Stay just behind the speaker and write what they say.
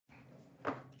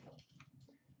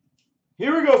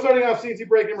Here we go, starting off CNC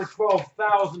break number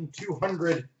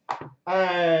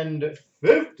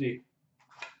 12,250.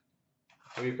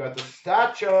 We've got the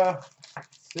Stature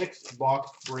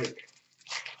 6-box break.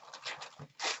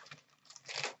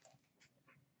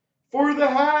 For the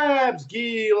Habs,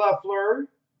 Guy Lafleur,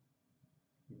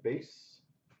 base.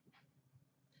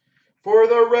 For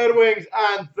the Red Wings,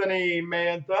 Anthony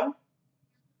Mantha,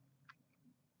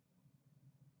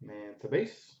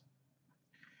 base.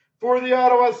 For the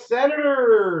Ottawa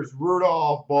Senators,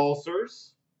 Rudolph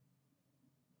Balcers,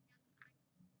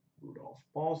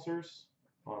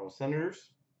 Ottawa Senators.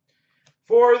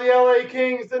 For the LA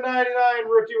Kings, the 99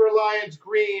 Rookie Reliance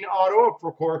Green Auto of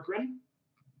Procorcoran,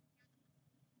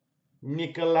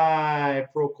 Nikolai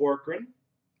Procorcoran.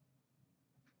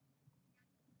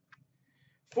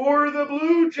 For the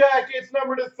Blue Jackets,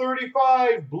 number to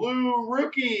 35, Blue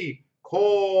Rookie,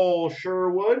 Cole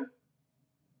Sherwood.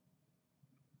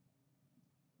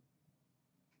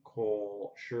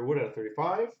 Out of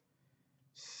 35.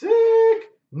 Sick!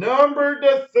 Number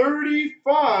to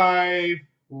 35,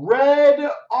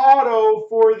 red auto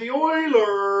for the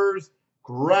Oilers,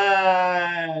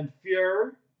 Grand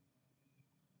Fuhr.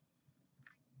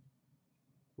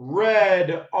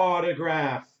 Red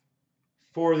autograph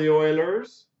for the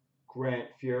Oilers, Grand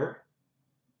Fuhr.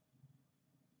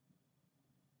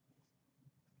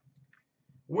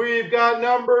 We've got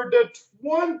number to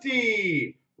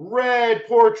 20, red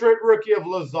portrait rookie of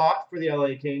Lizotte for the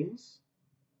LA Kings.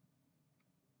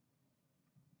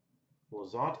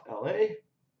 Lizotte, LA.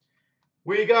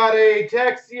 We got a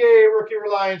Texier rookie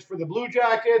reliance for the Blue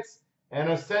Jackets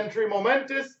and a Century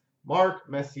Momentous Mark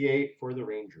Messier for the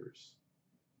Rangers.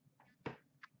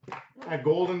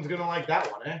 Golden's gonna like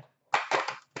that one, eh?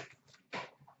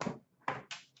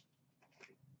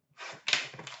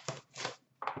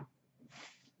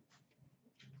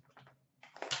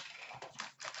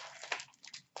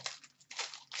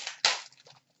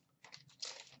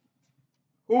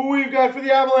 Who we've got for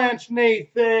the Avalanche,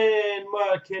 Nathan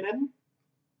McKinnon.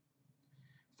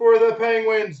 For the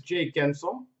Penguins, Jake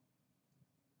Gensel.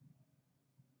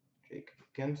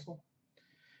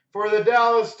 For the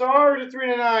Dallas Stars,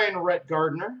 3-9, Rhett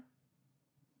Gardner.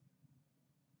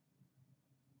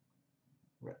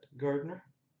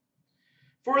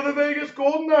 For the Vegas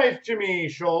Golden Knights, Jimmy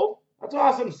Scholl. That's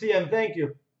awesome, CM. Thank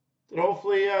you. And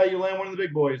hopefully you land one of the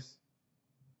big boys.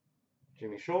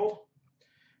 Jimmy Scholl.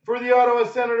 For the Ottawa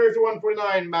Senators,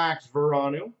 149, Max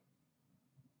Veranu.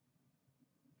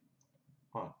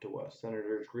 Ottawa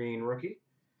Senators green rookie.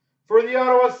 For the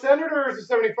Ottawa Senators,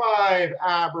 75,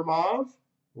 Abramov,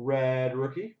 red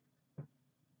rookie.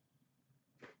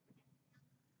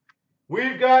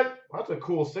 We've got, that's a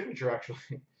cool signature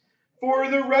actually. For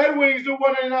the Red Wings,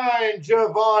 199,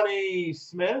 Giovanni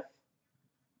Smith.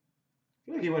 I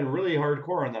feel like he went really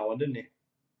hardcore on that one, didn't he?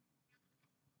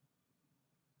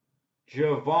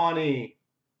 Giovanni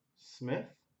Smith.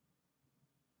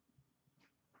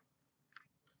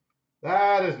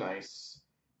 That is nice.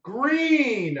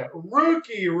 Green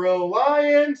rookie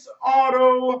Reliance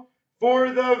auto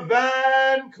for the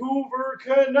Vancouver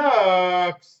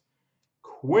Canucks,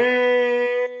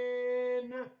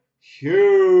 Quinn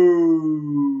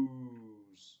Hughes.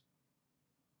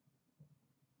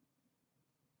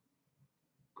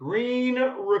 Green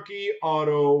rookie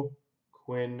auto,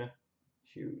 Quinn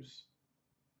Hughes.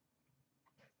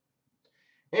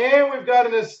 And we've got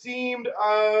an esteemed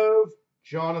of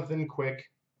Jonathan Quick,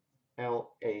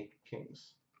 LA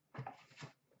Kings.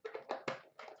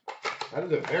 That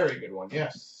is a very good one,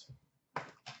 yes.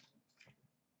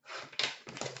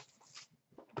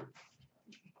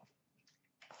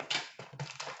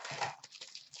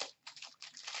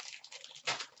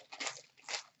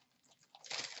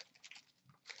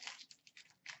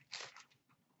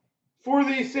 For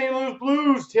the St. Louis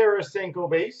Blues, Tarasenko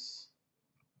base.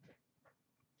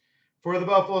 For the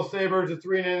Buffalo Sabres, a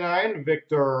 399,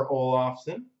 Victor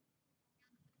Olofsson.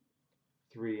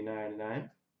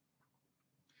 399.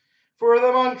 For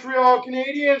the Montreal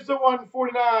Canadiens, the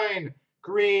 149,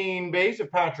 green base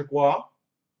of Patrick Roy.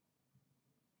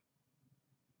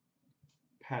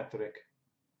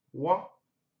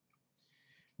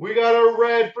 We got a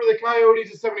red for the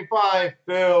Coyotes, a 75,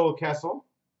 Phil Kessel.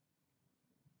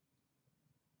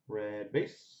 Red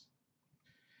base.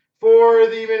 For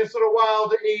the Minnesota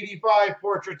Wild, 85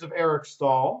 portraits of Eric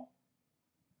Stahl.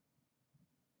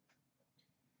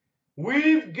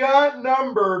 We've got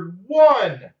numbered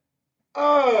 1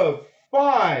 of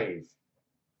 5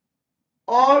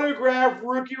 autograph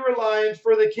rookie reliance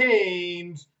for the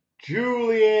Canes,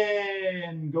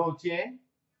 Julien Gauthier.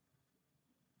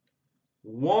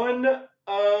 1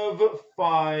 of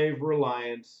 5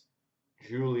 reliance,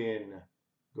 Julien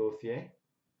Gauthier.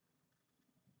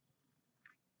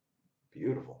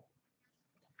 Beautiful.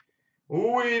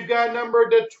 We've got number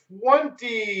to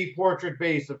 20 portrait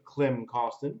base of Klim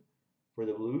Kostin for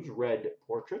the Blues, red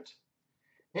portrait.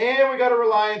 And we got a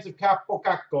Reliance of Capo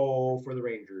Caco for the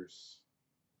Rangers.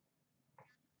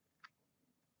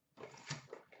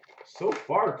 So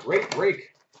far, great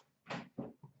break.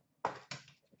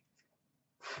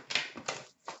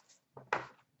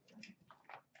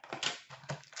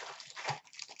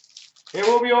 It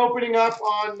will be opening up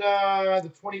on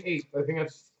the 28th. I think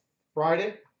that's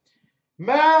Friday.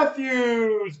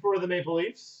 Matthews for the Maple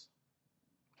Leafs.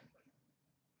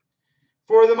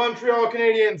 For the Montreal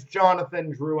Canadiens,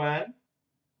 Jonathan Drouin.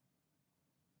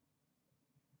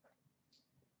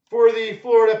 For the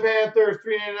Florida Panthers,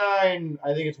 399.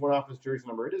 I think it's one off his jersey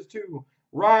number. It is 2.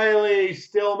 Riley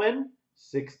Stillman,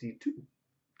 62.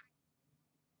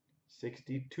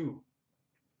 62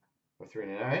 for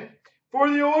 399. For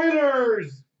the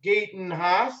Oilers, Gaten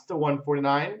Haas to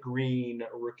 149, green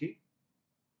rookie.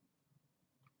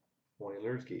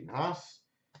 Oilers, Gaten Haas.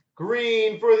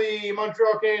 Green for the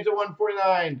Montreal Canadiens to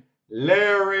 149,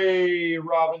 Larry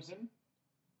Robinson.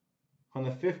 On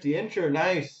the 50-incher,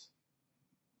 nice.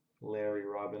 Larry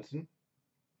Robinson.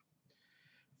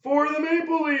 For the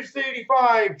Maple Leafs,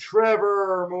 85,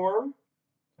 Trevor Moore.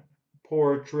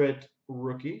 Portrait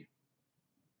rookie.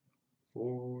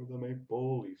 For the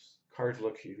Maple Leafs. Cards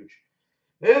look huge.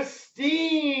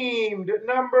 Esteemed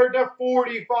number to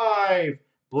 45,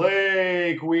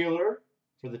 Blake Wheeler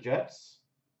for the Jets.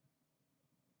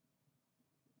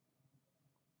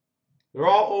 They're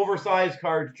all oversized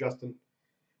cards, Justin.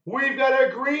 We've got a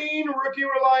green rookie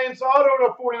Reliance auto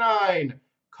to 49,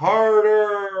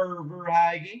 Carter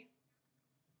Verhaeghe.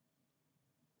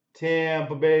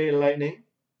 Tampa Bay Lightning,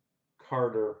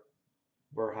 Carter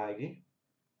Verhaeghe.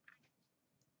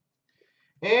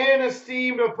 And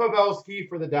Esteemed of Pavelski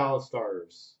for the Dallas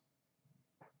Stars.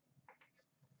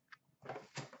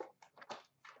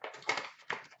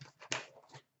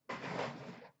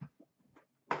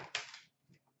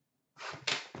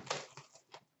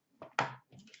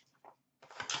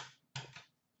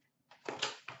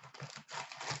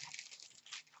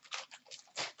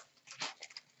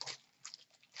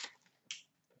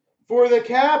 For the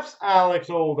Caps, Alex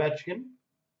Ovechkin.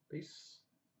 Peace.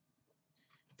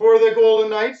 For the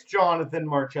Golden Knights, Jonathan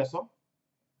Marchessault.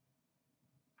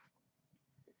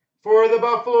 For the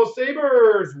Buffalo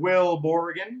Sabres, Will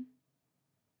Borgen.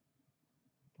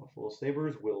 Buffalo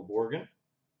Sabres, Will Borgen.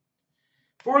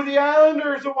 For the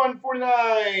Islanders, a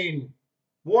 149.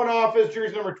 One off his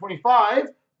jersey number 25,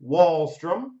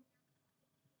 Wahlstrom.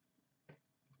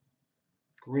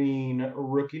 Green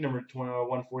rookie number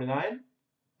 149,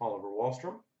 Oliver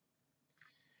Wahlstrom.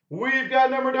 We've got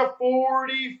number to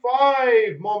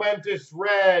 45, momentous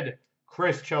red,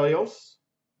 Chris Chelios.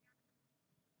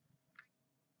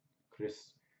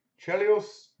 Chris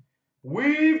Chelios.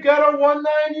 We've got a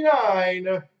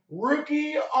 199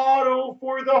 rookie auto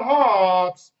for the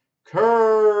Hawks,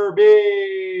 Kirby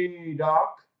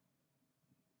Dach.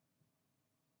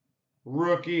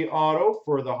 Rookie auto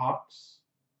for the Hawks,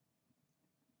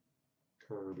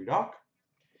 Kirby Dach.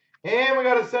 And we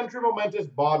got a Century Momentous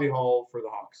Bobby Hull for the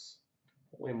Hawks.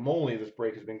 Holy moly, this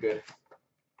break has been good.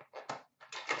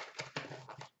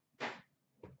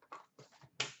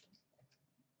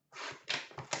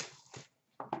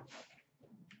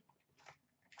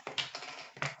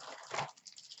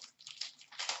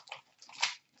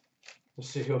 The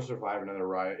city will survive another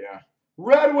riot, yeah.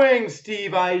 Red Wings,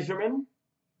 Steve Yzerman.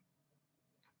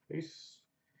 Peace.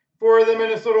 For the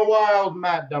Minnesota Wild,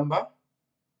 Matt Dumba.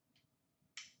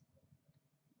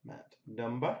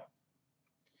 Dumba.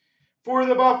 For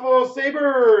the Buffalo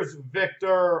Sabres,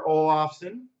 Victor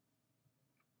Olofsson.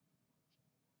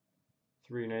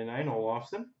 $3.99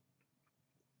 Olofsson.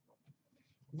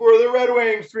 For the Red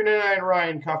Wings, $3.99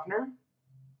 Ryan Kuffner.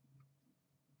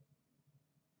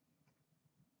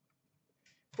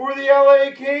 For the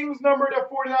LA Kings, number to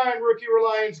 49, rookie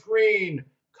Reliance Green,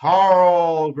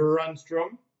 Carl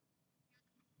Grundstrom.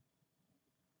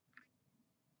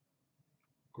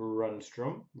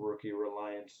 Grundstrom, rookie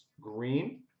Reliance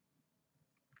Green.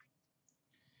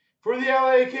 For the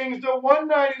LA Kings, the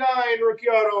 199 rookie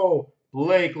auto,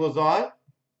 Blake Lizotte.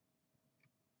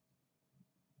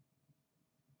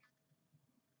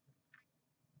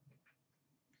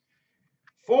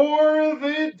 For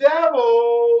the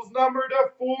Devils, number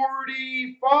to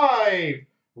 45,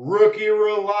 rookie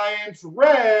Reliance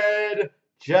Red,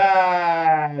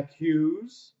 Jack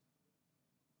Hughes.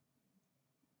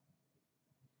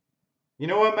 You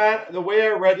know what, Matt? The way I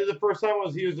read it the first time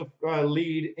was he was a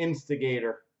lead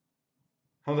instigator.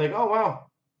 I was like, oh, wow.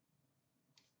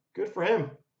 Good for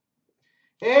him.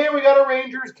 And we got a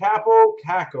Rangers Capo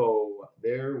Caco.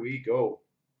 There we go.